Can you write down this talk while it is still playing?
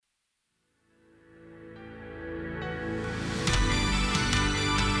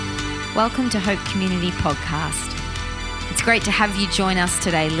Welcome to Hope Community Podcast. It's great to have you join us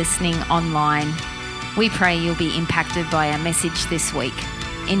today listening online. We pray you'll be impacted by our message this week.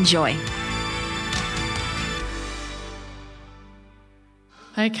 Enjoy.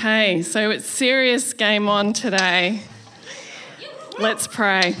 Okay, so it's serious game on today. Let's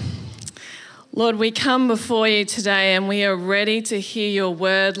pray. Lord, we come before you today and we are ready to hear your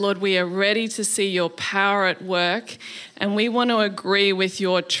word. Lord, we are ready to see your power at work and we want to agree with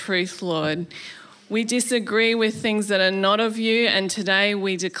your truth, Lord. We disagree with things that are not of you, and today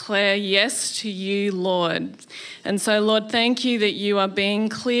we declare yes to you, Lord. And so, Lord, thank you that you are being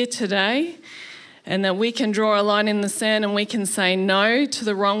clear today and that we can draw a line in the sand and we can say no to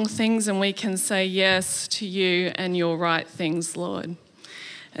the wrong things and we can say yes to you and your right things, Lord.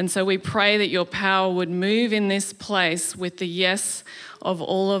 And so we pray that your power would move in this place with the yes of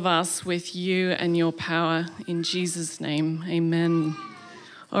all of us, with you and your power. In Jesus' name, amen.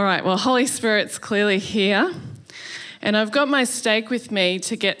 All right, well, Holy Spirit's clearly here. And I've got my stake with me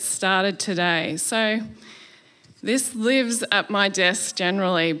to get started today. So this lives at my desk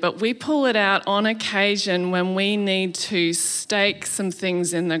generally, but we pull it out on occasion when we need to stake some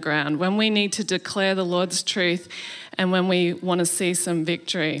things in the ground, when we need to declare the Lord's truth, and when we want to see some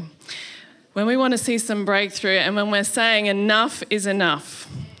victory, when we want to see some breakthrough, and when we're saying enough is enough.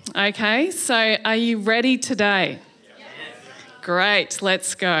 Okay, so are you ready today? Yes. Great,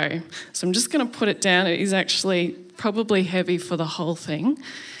 let's go. So I'm just going to put it down. It is actually probably heavy for the whole thing,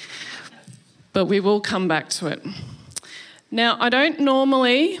 but we will come back to it. Now, I don't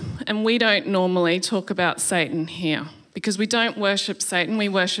normally, and we don't normally talk about Satan here, because we don't worship Satan, we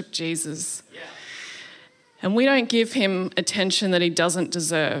worship Jesus. Yeah. And we don't give him attention that he doesn't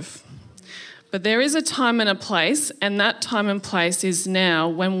deserve. But there is a time and a place, and that time and place is now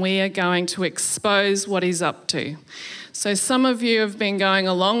when we are going to expose what he's up to. So some of you have been going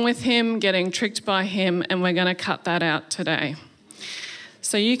along with him, getting tricked by him, and we're going to cut that out today.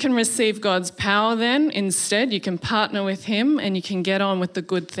 So you can receive God's power then instead. You can partner with him and you can get on with the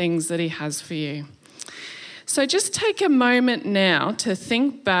good things that he has for you. So just take a moment now to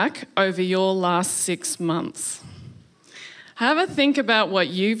think back over your last 6 months. Have a think about what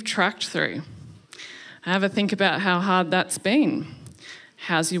you've tracked through. Have a think about how hard that's been.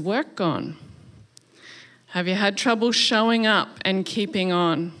 How's your work gone? Have you had trouble showing up and keeping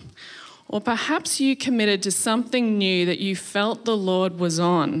on? Or perhaps you committed to something new that you felt the Lord was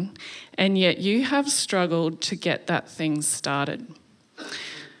on, and yet you have struggled to get that thing started.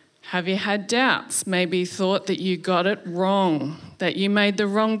 Have you had doubts, maybe thought that you got it wrong, that you made the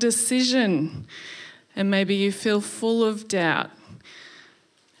wrong decision, and maybe you feel full of doubt,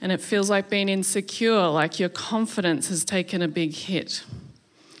 and it feels like being insecure, like your confidence has taken a big hit.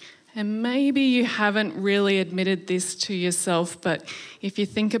 And maybe you haven't really admitted this to yourself, but if you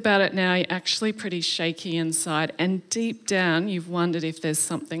think about it now, you're actually pretty shaky inside, and deep down, you've wondered if there's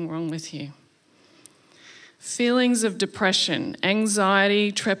something wrong with you. Feelings of depression,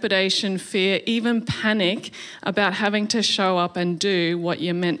 anxiety, trepidation, fear, even panic about having to show up and do what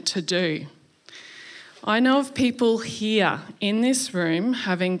you're meant to do. I know of people here in this room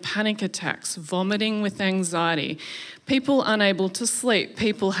having panic attacks, vomiting with anxiety, people unable to sleep,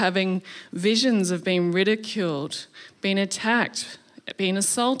 people having visions of being ridiculed, being attacked, being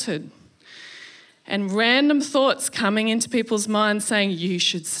assaulted, and random thoughts coming into people's minds saying, you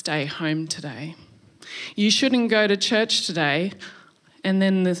should stay home today. You shouldn't go to church today. And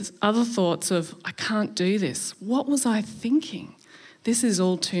then there's other thoughts of, I can't do this. What was I thinking? This is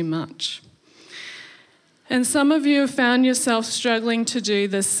all too much. And some of you have found yourself struggling to do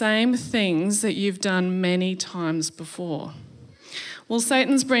the same things that you've done many times before. Well,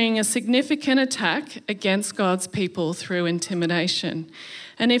 Satan's bringing a significant attack against God's people through intimidation.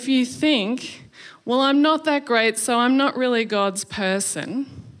 And if you think, well, I'm not that great, so I'm not really God's person,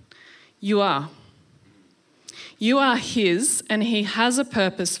 you are. You are his, and he has a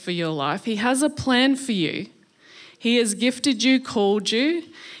purpose for your life. He has a plan for you. He has gifted you, called you.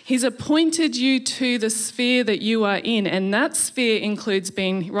 He's appointed you to the sphere that you are in, and that sphere includes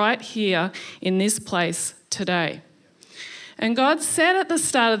being right here in this place today. And God said at the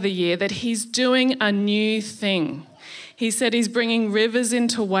start of the year that he's doing a new thing. He said he's bringing rivers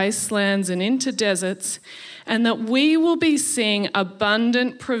into wastelands and into deserts, and that we will be seeing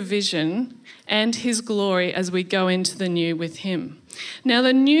abundant provision and his glory as we go into the new with him. Now,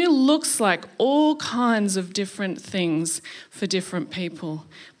 the new looks like all kinds of different things for different people,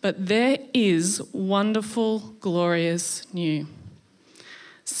 but there is wonderful, glorious new.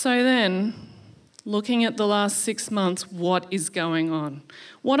 So then, looking at the last 6 months, what is going on?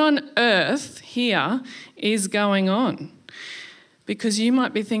 What on earth here is going on? Because you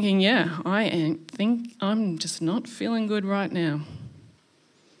might be thinking, I'm just not feeling good right now.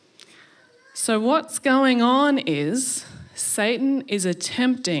 So what's going on is Satan is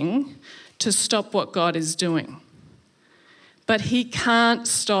attempting to stop what God is doing. But he can't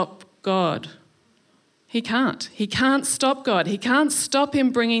stop God. He can't. He can't stop God. He can't stop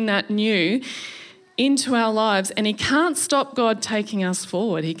him bringing that new into our lives, and he can't stop God taking us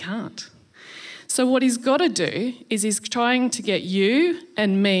forward. He can't. So what he's got to do is he's trying to get you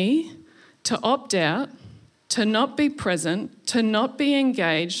and me to opt out, to not be present, to not be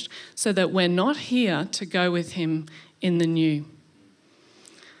engaged, so that we're not here to go with him in the new.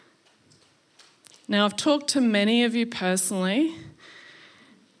 Now, I've talked to many of you personally,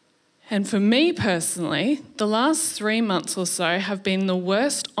 and for me personally, the last 3 months or so have been the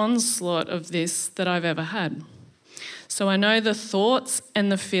worst onslaught of this that I've ever had. So I know the thoughts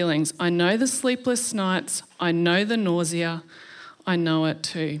and the feelings. I know the sleepless nights. I know the nausea. I know it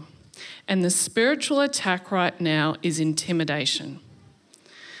too. And the spiritual attack right now is intimidation.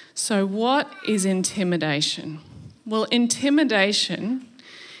 So what is intimidation? Well, intimidation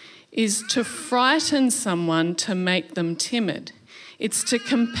is to frighten someone to make them timid. It's to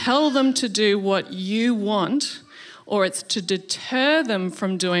compel them to do what you want, or it's to deter them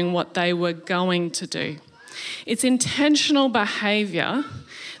from doing what they were going to do. It's intentional behaviour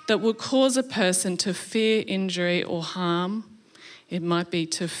that will cause a person to fear injury or harm. It might be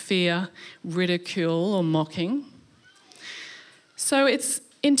to fear ridicule or mocking. So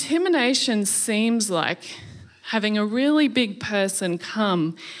intimidation seems like having a really big person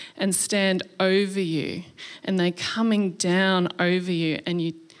come and stand over you, and they're coming down over you, and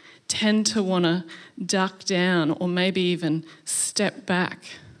you tend to want to duck down or maybe even step back.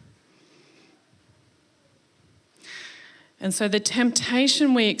 And so the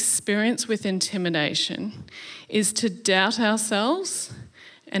temptation we experience with intimidation is to doubt ourselves,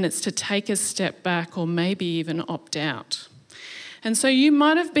 and it's to take a step back or maybe even opt out. And so you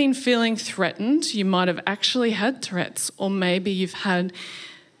might have been feeling threatened, you might have actually had threats, or maybe you've had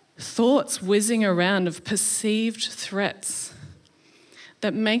thoughts whizzing around of perceived threats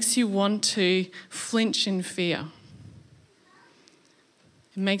that makes you want to flinch in fear.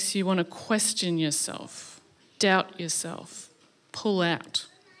 It makes you want to question yourself, doubt yourself, pull out.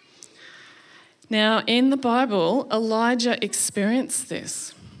 Now, in the Bible, Elijah experienced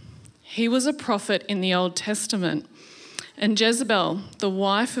this. He was a prophet in the Old Testament. And Jezebel, the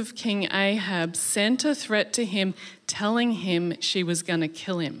wife of King Ahab, sent a threat to him, telling him she was going to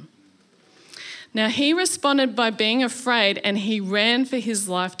kill him. Now, he responded by being afraid, and he ran for his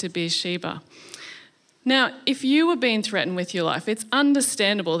life to Beersheba. Now, if you were being threatened with your life, it's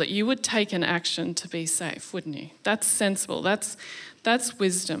understandable that you would take an action to be safe, wouldn't you? That's sensible. That's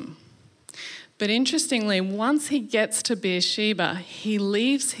wisdom. But interestingly, once he gets to Beersheba, he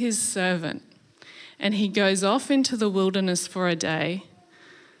leaves his servant and he goes off into the wilderness for a day.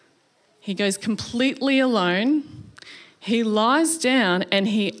 He goes completely alone. He lies down and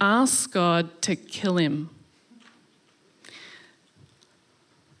he asks God to kill him.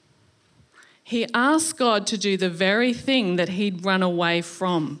 He asked God to do the very thing that he'd run away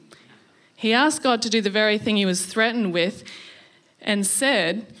from. He asked God to do the very thing he was threatened with and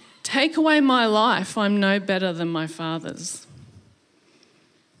said, "Take away my life, I'm no better than my father's."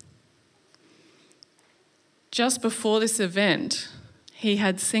 Just before this event, he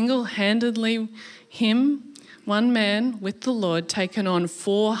had single-handedly, one man with the Lord, taken on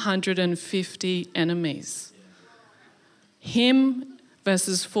 450 enemies. Him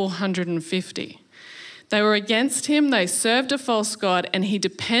versus 450. They were against him, they served a false god, and he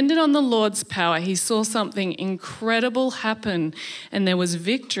depended on the Lord's power. He saw something incredible happen, and there was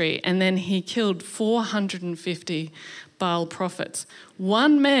victory, and then he killed 450 Baal prophets.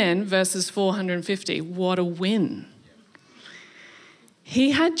 One man versus 450. What a win.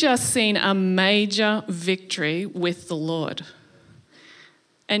 He had just seen a major victory with the Lord.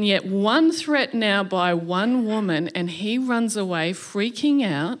 And yet one threat now by one woman, and he runs away freaking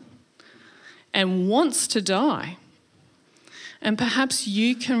out and wants to die. And perhaps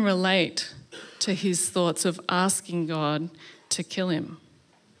you can relate to his thoughts of asking God to kill him.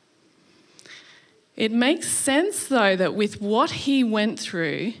 It makes sense, though, that with what he went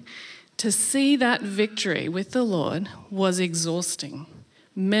through, to see that victory with the Lord was exhausting.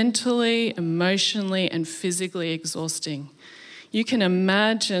 Mentally, emotionally, and physically exhausting. You can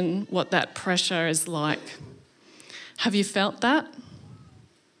imagine what that pressure is like. Have you felt that?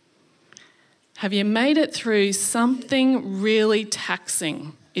 Have you made it through something really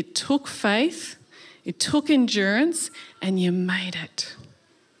taxing? It took faith, it took endurance, and you made it.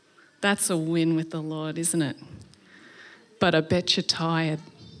 That's a win with the Lord, isn't it? but I bet you're tired.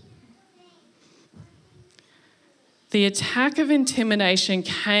 The attack of intimidation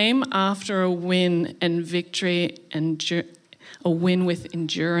came after a win and victory and a win with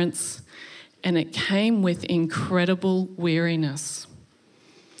endurance, and it came with incredible weariness.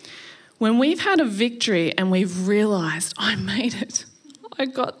 When we've had a victory and we've realised, I made it, I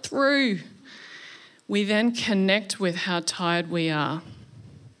got through, we then connect with how tired we are.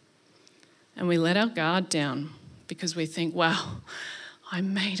 And we let our guard down because we think, wow, I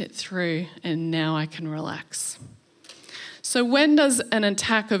made it through and now I can relax. So when does an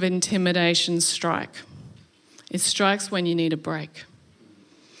attack of intimidation strike? It strikes when you need a break.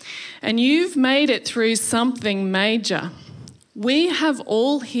 And you've made it through something major. We have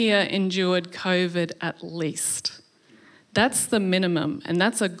all here endured COVID at least. That's the minimum, and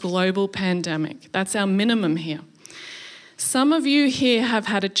that's a global pandemic. That's our minimum here. Some of you here have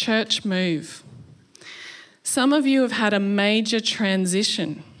had a church move. Some of you have had a major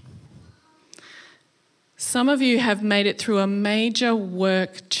transition. Some of you have made it through a major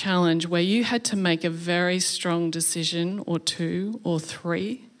work challenge where you had to make a very strong decision, or 2 or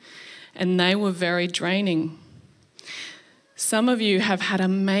 3, and they were very draining. Some of you have had a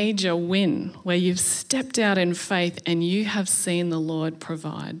major win where you've stepped out in faith and you have seen the Lord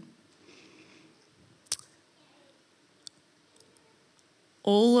provide.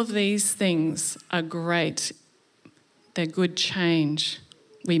 All of these things are great. They're good change.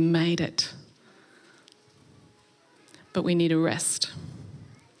 We made it. But we need a rest.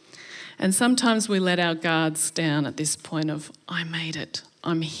 And sometimes we let our guards down at this point of, I made it.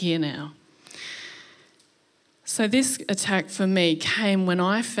 I'm here now. So this attack for me came when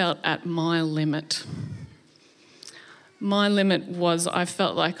I felt at my limit. My limit was I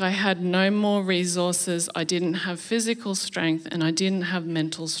felt like I had no more resources, I didn't have physical strength, and I didn't have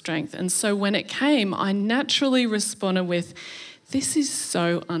mental strength. And so when it came, I naturally responded with, this is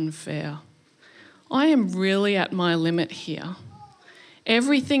so unfair. I am really at my limit here.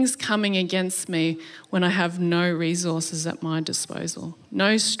 Everything's coming against me when I have no resources at my disposal,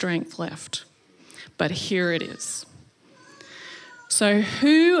 no strength left. But here it is. So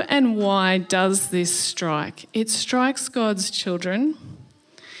who and why does this strike? It strikes God's children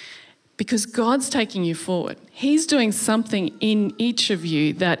because God's taking you forward. He's doing something in each of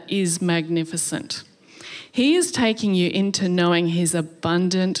you that is magnificent. He is taking you into knowing his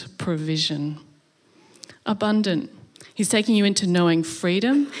abundant provision. Abundant. He's taking you into knowing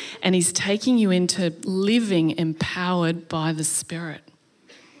freedom, and he's taking you into living empowered by the Spirit.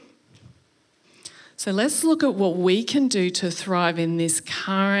 So let's look at what we can do to thrive in this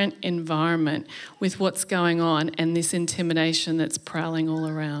current environment with what's going on and this intimidation that's prowling all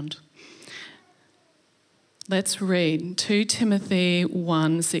around. Let's read 2 Timothy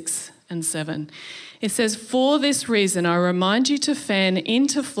 1, 6 and 7. It says, for this reason I remind you to fan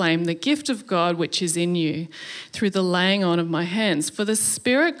into flame the gift of God which is in you through the laying on of my hands. For the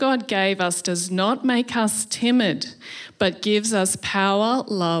Spirit God gave us does not make us timid, but gives us power,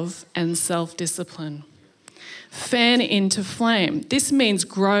 love, and self-discipline. Fan into flame. This means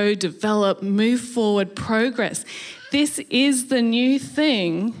grow, develop, move forward, progress. This is the new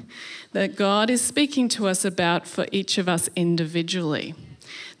thing that God is speaking to us about for each of us individually.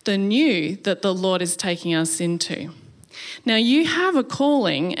 The new that the Lord is taking us into. Now, you have a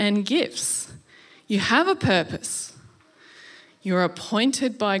calling and gifts. You have a purpose. You're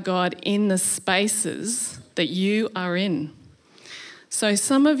appointed by God in the spaces that you are in. So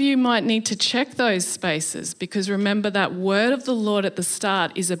some of you might need to check those spaces because remember that word of the Lord at the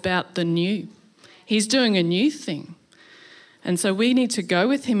start is about the new. He's doing a new thing. And so we need to go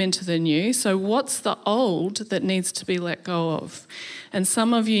with him into the new. So what's the old that needs to be let go of? And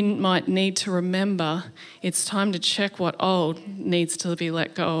some of you might need to remember it's time to check what old needs to be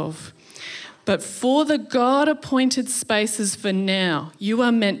let go of. But for the God-appointed spaces for now, you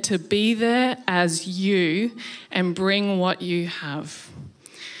are meant to be there as you and bring what you have.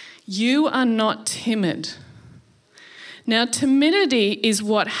 You are not timid. Now, timidity is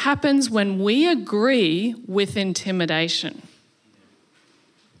what happens when we agree with intimidation.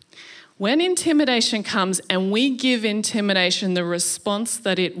 When intimidation comes and we give intimidation the response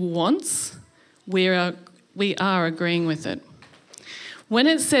that it wants, we are agreeing with it. When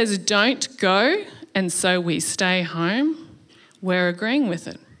it says don't go and so we stay home, we're agreeing with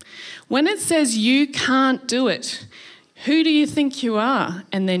it. When it says you can't do it, who do you think you are?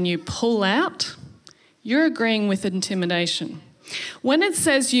 And then you pull out, you're agreeing with intimidation. When it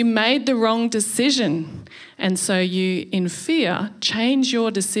says you made the wrong decision and so you, in fear, change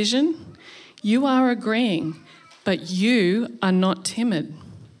your decision, you are agreeing, but you are not timid.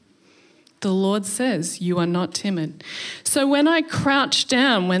 The Lord says, you are not timid. So when I crouch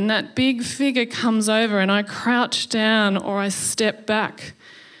down, when that big figure comes over and I crouch down or I step back,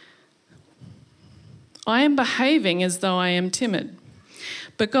 I am behaving as though I am timid.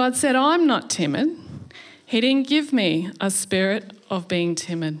 But God said, I'm not timid. He didn't give me a spirit of being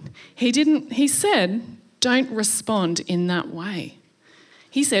timid. He said, don't respond in that way.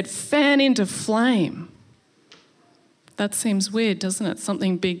 He said, fan into flame. That seems weird, doesn't it?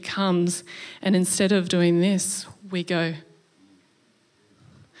 Something big comes and instead of doing this, we go.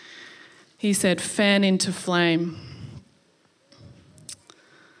 He said, fan into flame.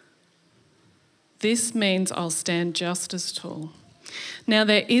 This means I'll stand just as tall. Now,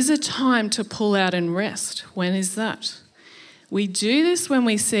 there is a time to pull out and rest. When is that? We do this when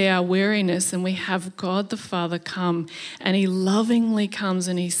we see our weariness and we have God the Father come and he lovingly comes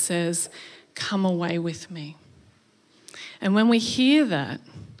and he says, come away with me. And when we hear that,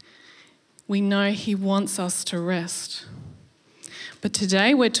 we know he wants us to rest. But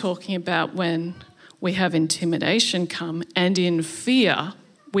today we're talking about when we have intimidation come and in fear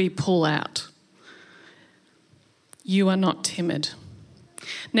we pull out. You are not timid.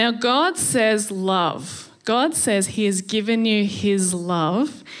 Now God says love. God says he has given you his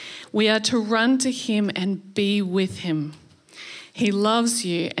love. We are to run to him and be with him. He loves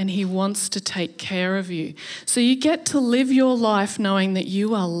you and he wants to take care of you. So you get to live your life knowing that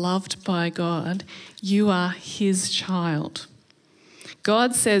you are loved by God. You are his child.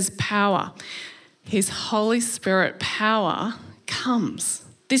 God says power. His Holy Spirit power comes.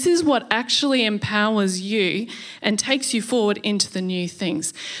 This is what actually empowers you and takes you forward into the new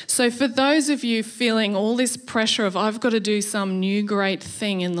things. So for those of you feeling all this pressure of I've got to do some new great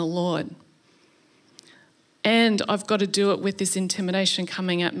thing in the Lord, and I've got to do it with this intimidation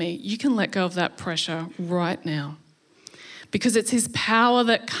coming at me, you can let go of that pressure right now. Because it's his power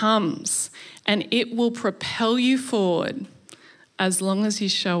that comes and it will propel you forward as long as you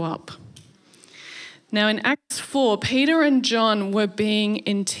show up. Now in Acts 4, Peter and John were being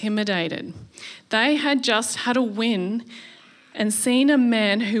intimidated. They had just had a win and seen a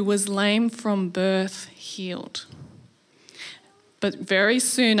man who was lame from birth healed. But very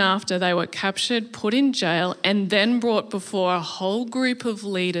soon after, they were captured, put in jail, and then brought before a whole group of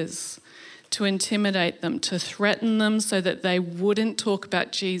leaders to intimidate them, to threaten them so that they wouldn't talk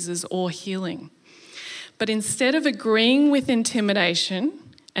about Jesus or healing. But instead of agreeing with intimidation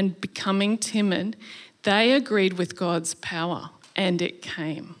and becoming timid, they agreed with God's power, and it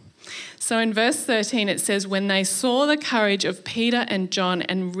came. So in verse 13 it says, when they saw the courage of Peter and John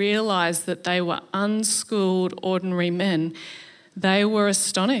and realised that they were unschooled, ordinary men, they were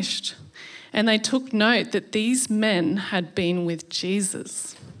astonished, and they took note that these men had been with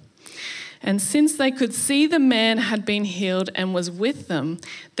Jesus. And since they could see the man had been healed and was with them,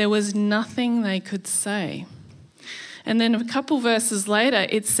 there was nothing they could say. And then a couple verses later,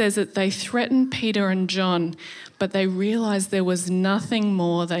 it says that they threatened Peter and John, but they realised there was nothing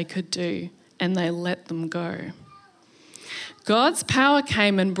more they could do, and they let them go. God's power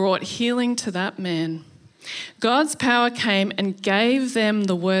came and brought healing to that man. God's power came and gave them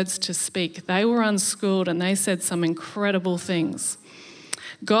the words to speak. They were unschooled and they said some incredible things.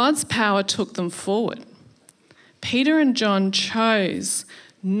 God's power took them forward. Peter and John chose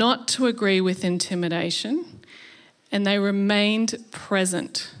not to agree with intimidation and they remained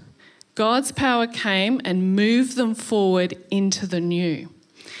present. God's power came and moved them forward into the new.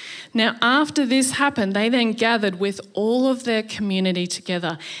 Now, after this happened, they then gathered with all of their community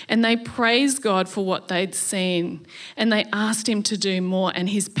together and they praised God for what they'd seen and they asked him to do more, and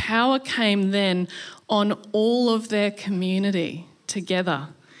his power came then on all of their community together.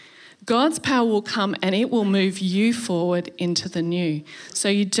 God's power will come and it will move you forward into the new. So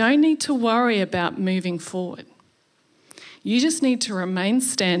you don't need to worry about moving forward. You just need to remain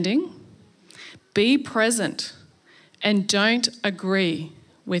standing, be present, and don't agree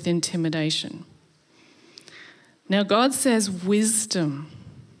with intimidation. Now God says wisdom,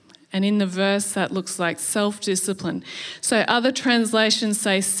 and in the verse that looks like self-discipline. So other translations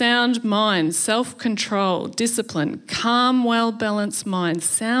say sound mind, self-control, discipline, calm, well-balanced mind,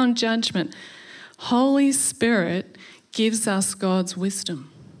 sound judgment. Holy Spirit gives us God's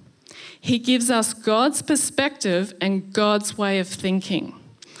wisdom. He gives us God's perspective and God's way of thinking.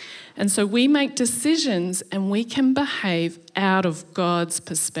 And so we make decisions and we can behave out of God's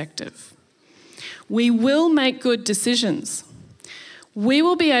perspective. We will make good decisions. We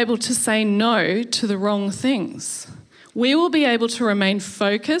will be able to say no to the wrong things. We will be able to remain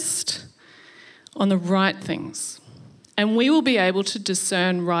focused on the right things. And we will be able to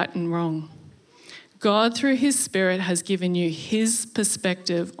discern right and wrong. God, through his Spirit, has given you his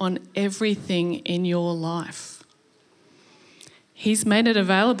perspective on everything in your life. He's made it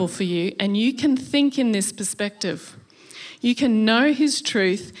available for you, and you can think in this perspective. You can know his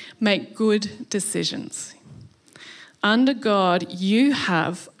truth, make good decisions. Under God, you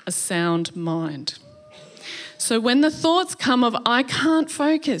have a sound mind. So when the thoughts come of, I can't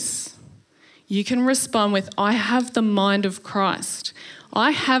focus, you can respond with, I have the mind of Christ.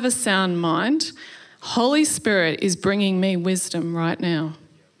 I have a sound mind. Holy Spirit is bringing me wisdom right now.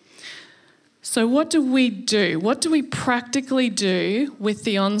 So what do we do? What do we practically do with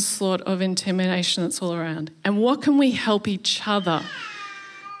the onslaught of intimidation that's all around? And what can we help each other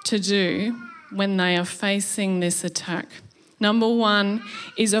to do when they are facing this attack? Number one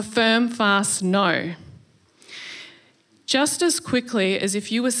is a firm, fast no. Just as quickly as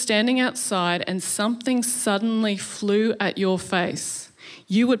if you were standing outside and something suddenly flew at your face,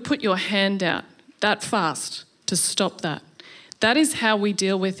 you would put your hand out that fast to stop that. That is how we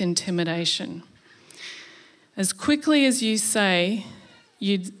deal with intimidation. As quickly as you say,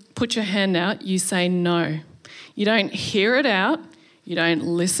 you put your hand out, you say no. You don't hear it out. You don't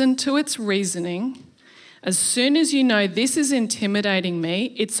listen to its reasoning. As soon as you know this is intimidating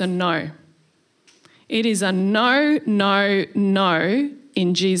me, it's a no. It is a no, no, no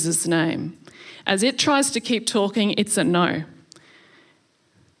in Jesus' name. As it tries to keep talking, it's a no.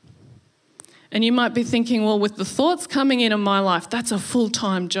 And you might be thinking, well, with the thoughts coming in my life, that's a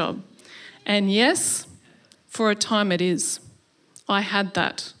full-time job. And yes, for a time it is. I had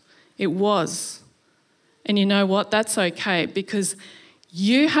that. It was. And you know what? That's okay, because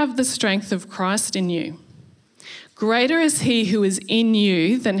you have the strength of Christ in you. Greater is he who is in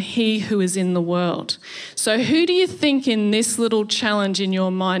you than he who is in the world. So who do you think in this little challenge in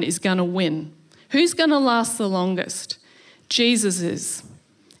your mind is going to win? Who's going to last the longest? Jesus is.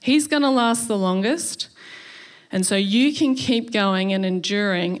 He's going to last the longest. And so you can keep going and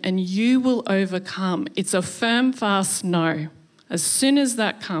enduring, and you will overcome. It's a firm, fast no. As soon as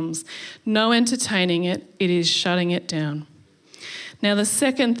that comes, no entertaining it, it is shutting it down. Now, the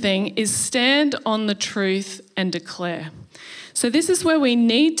second thing is stand on the truth and declare. So this is where we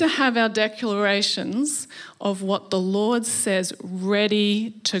need to have our declarations of what the Lord says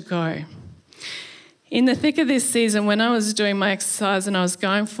ready to go. In the thick of this season, when I was doing my exercise and I was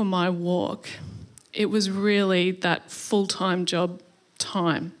going for my walk, it was really that full-time job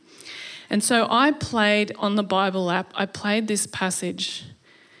time. And so I played on the Bible app, I played this passage,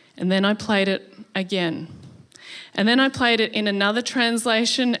 and then I played it again. And then I played it in another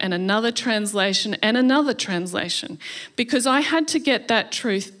translation and another translation and another translation, because I had to get that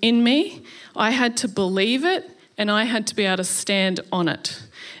truth in me, I had to believe it, and I had to be able to stand on it.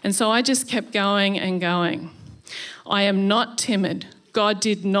 And so I just kept going and going. I am not timid. God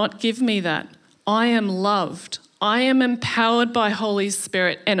did not give me that. I am loved. I am empowered by Holy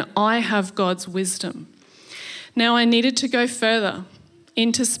Spirit, and I have God's wisdom. Now I needed to go further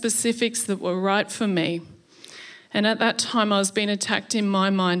into specifics that were right for me. And at that time, I was being attacked in my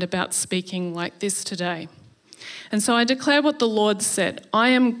mind about speaking like this today. And so I declare what the Lord said. I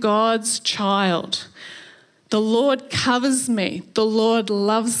am God's child. The Lord covers me. The Lord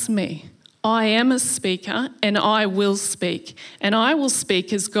loves me. I am a speaker, and I will speak. And I will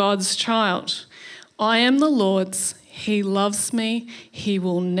speak as God's child. I am the Lord's. He loves me. He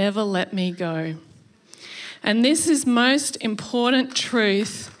will never let me go. And this is most important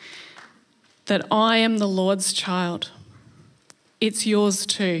truth, that I am the Lord's child. It's yours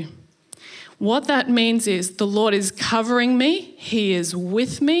too. What that means is the Lord is covering me. He is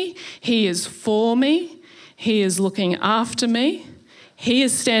with me. He is for me. He is looking after me. He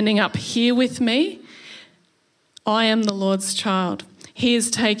is standing up here with me. I am the Lord's child. He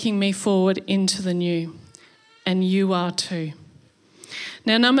is taking me forward into the new, and you are too.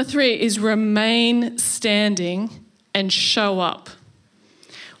 Now, number 3 is remain standing and show up.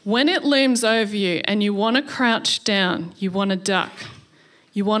 When it looms over you and you want to crouch down, you want to duck,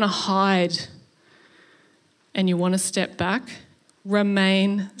 you want to hide, and you want to step back,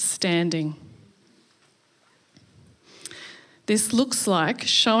 remain standing. This looks like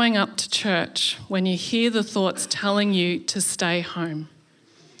showing up to church when you hear the thoughts telling you to stay home.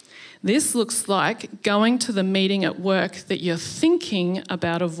 This looks like going to the meeting at work that you're thinking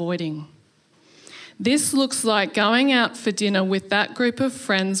about avoiding. This looks like going out for dinner with that group of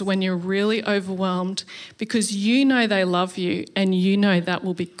friends when you're really overwhelmed, because you know they love you and you know that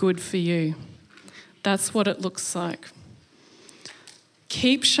will be good for you. That's what it looks like.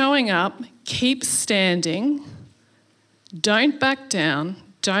 Keep showing up, keep standing, don't back down,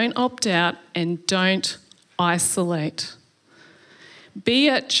 don't opt out, and don't isolate. Be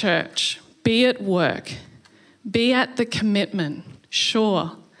at church, Be at work. Be at the commitment.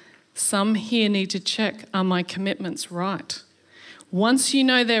 Sure, some here need to check, are my commitments right? Once you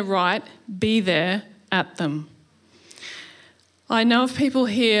know they're right, be there at them. I know of people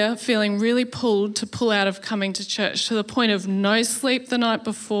here feeling really pulled to pull out of coming to church to the point of no sleep the night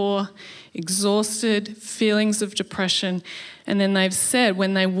before, exhausted, feelings of depression, and then they've said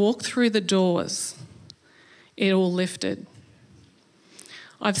when they walk through the doors, it all lifted.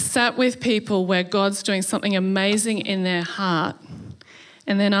 I've sat with people where God's doing something amazing in their heart,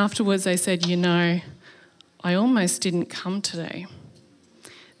 and then afterwards they said, I almost didn't come today.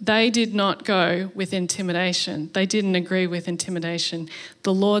 They did not go with intimidation. They didn't agree with intimidation.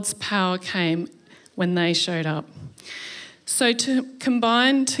 The Lord's power came when they showed up. So to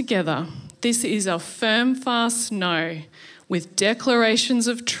combine together, this is a firm, fast no with declarations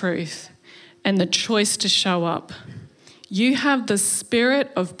of truth and the choice to show up. You have the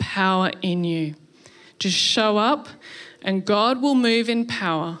spirit of power in you. Just show up and God will move in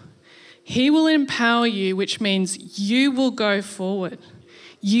power. He will empower you, which means you will go forward.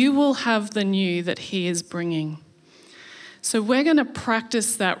 You will have the new that he is bringing. So we're going to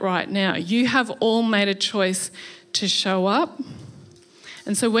practice that right now. You have all made a choice to show up.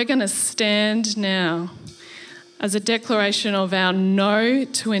 And so we're going to stand now as a declaration of our no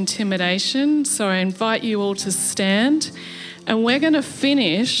to intimidation. So I invite you all to stand. And we're going to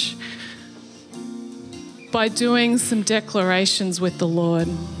finish by doing some declarations with the Lord.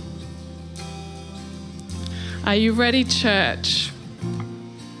 Are you ready, church?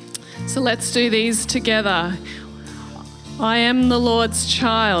 So let's do these together. I am the Lord's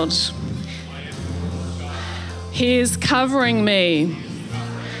child. He is covering me.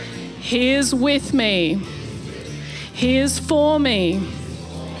 He is with me. He is for me.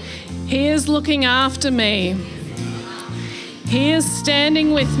 He is looking after me. He is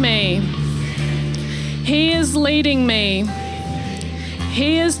standing with me. He is leading me.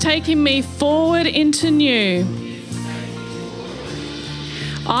 He is taking me forward into new.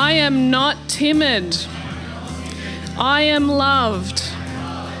 I am not timid. I am loved.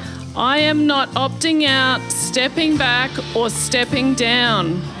 I am not opting out, stepping back, or stepping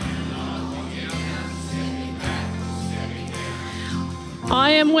down.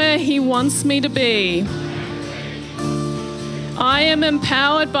 I am where he wants me to be. I am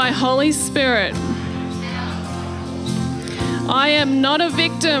empowered by Holy Spirit. I am not a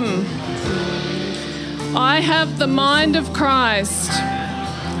victim. I have the mind of Christ.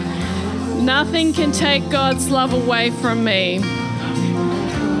 Nothing can take God's love away from me.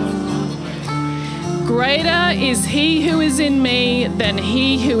 Greater is he who is in me than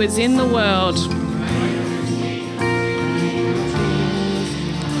he who is in the world.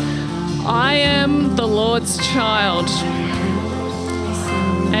 I am the Lord's child.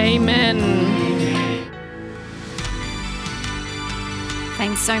 Amen.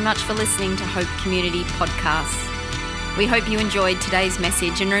 Thanks so much for listening to Hope Community Podcasts. We hope you enjoyed today's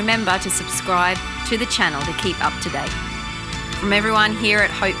message, and remember to subscribe to the channel to keep up to date. From everyone here at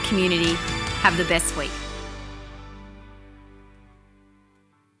Hope Community, have the best week.